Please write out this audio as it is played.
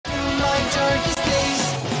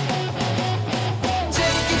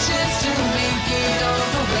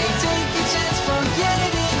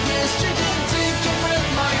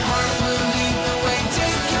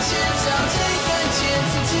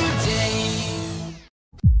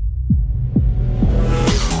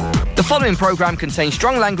The following programme contains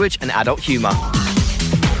strong language and adult humour.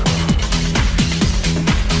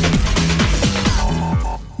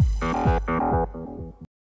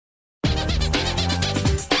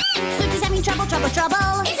 Sooty's having trouble.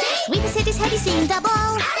 Sweet as city's heavy seeing double.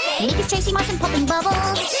 Nick is chasing mice and popping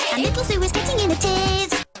bubbles. And little Sue is getting in a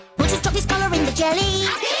tears. Butcher's dropped his collar in the jelly.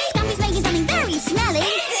 Scumpy's making something very smelly.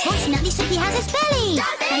 Fortunately, Sooty has his belly.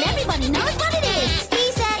 And everybody knows what it is.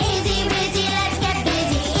 He said, Izzy Wizzy, let's get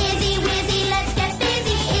busy. Izzy Wizzy, let's get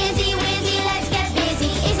busy. Izzy Wizzy, let's get busy.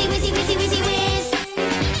 Izzy Wizzy, Wizzy, Wizzy, Wiz.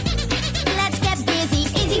 Let's get busy.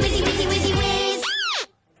 Izzy Wizzy, Wizzy, Wizzy, Wiz.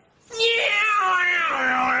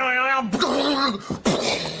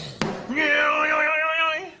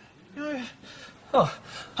 Oh,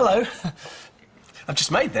 hello. I've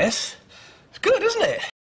just made this. It's good, isn't it?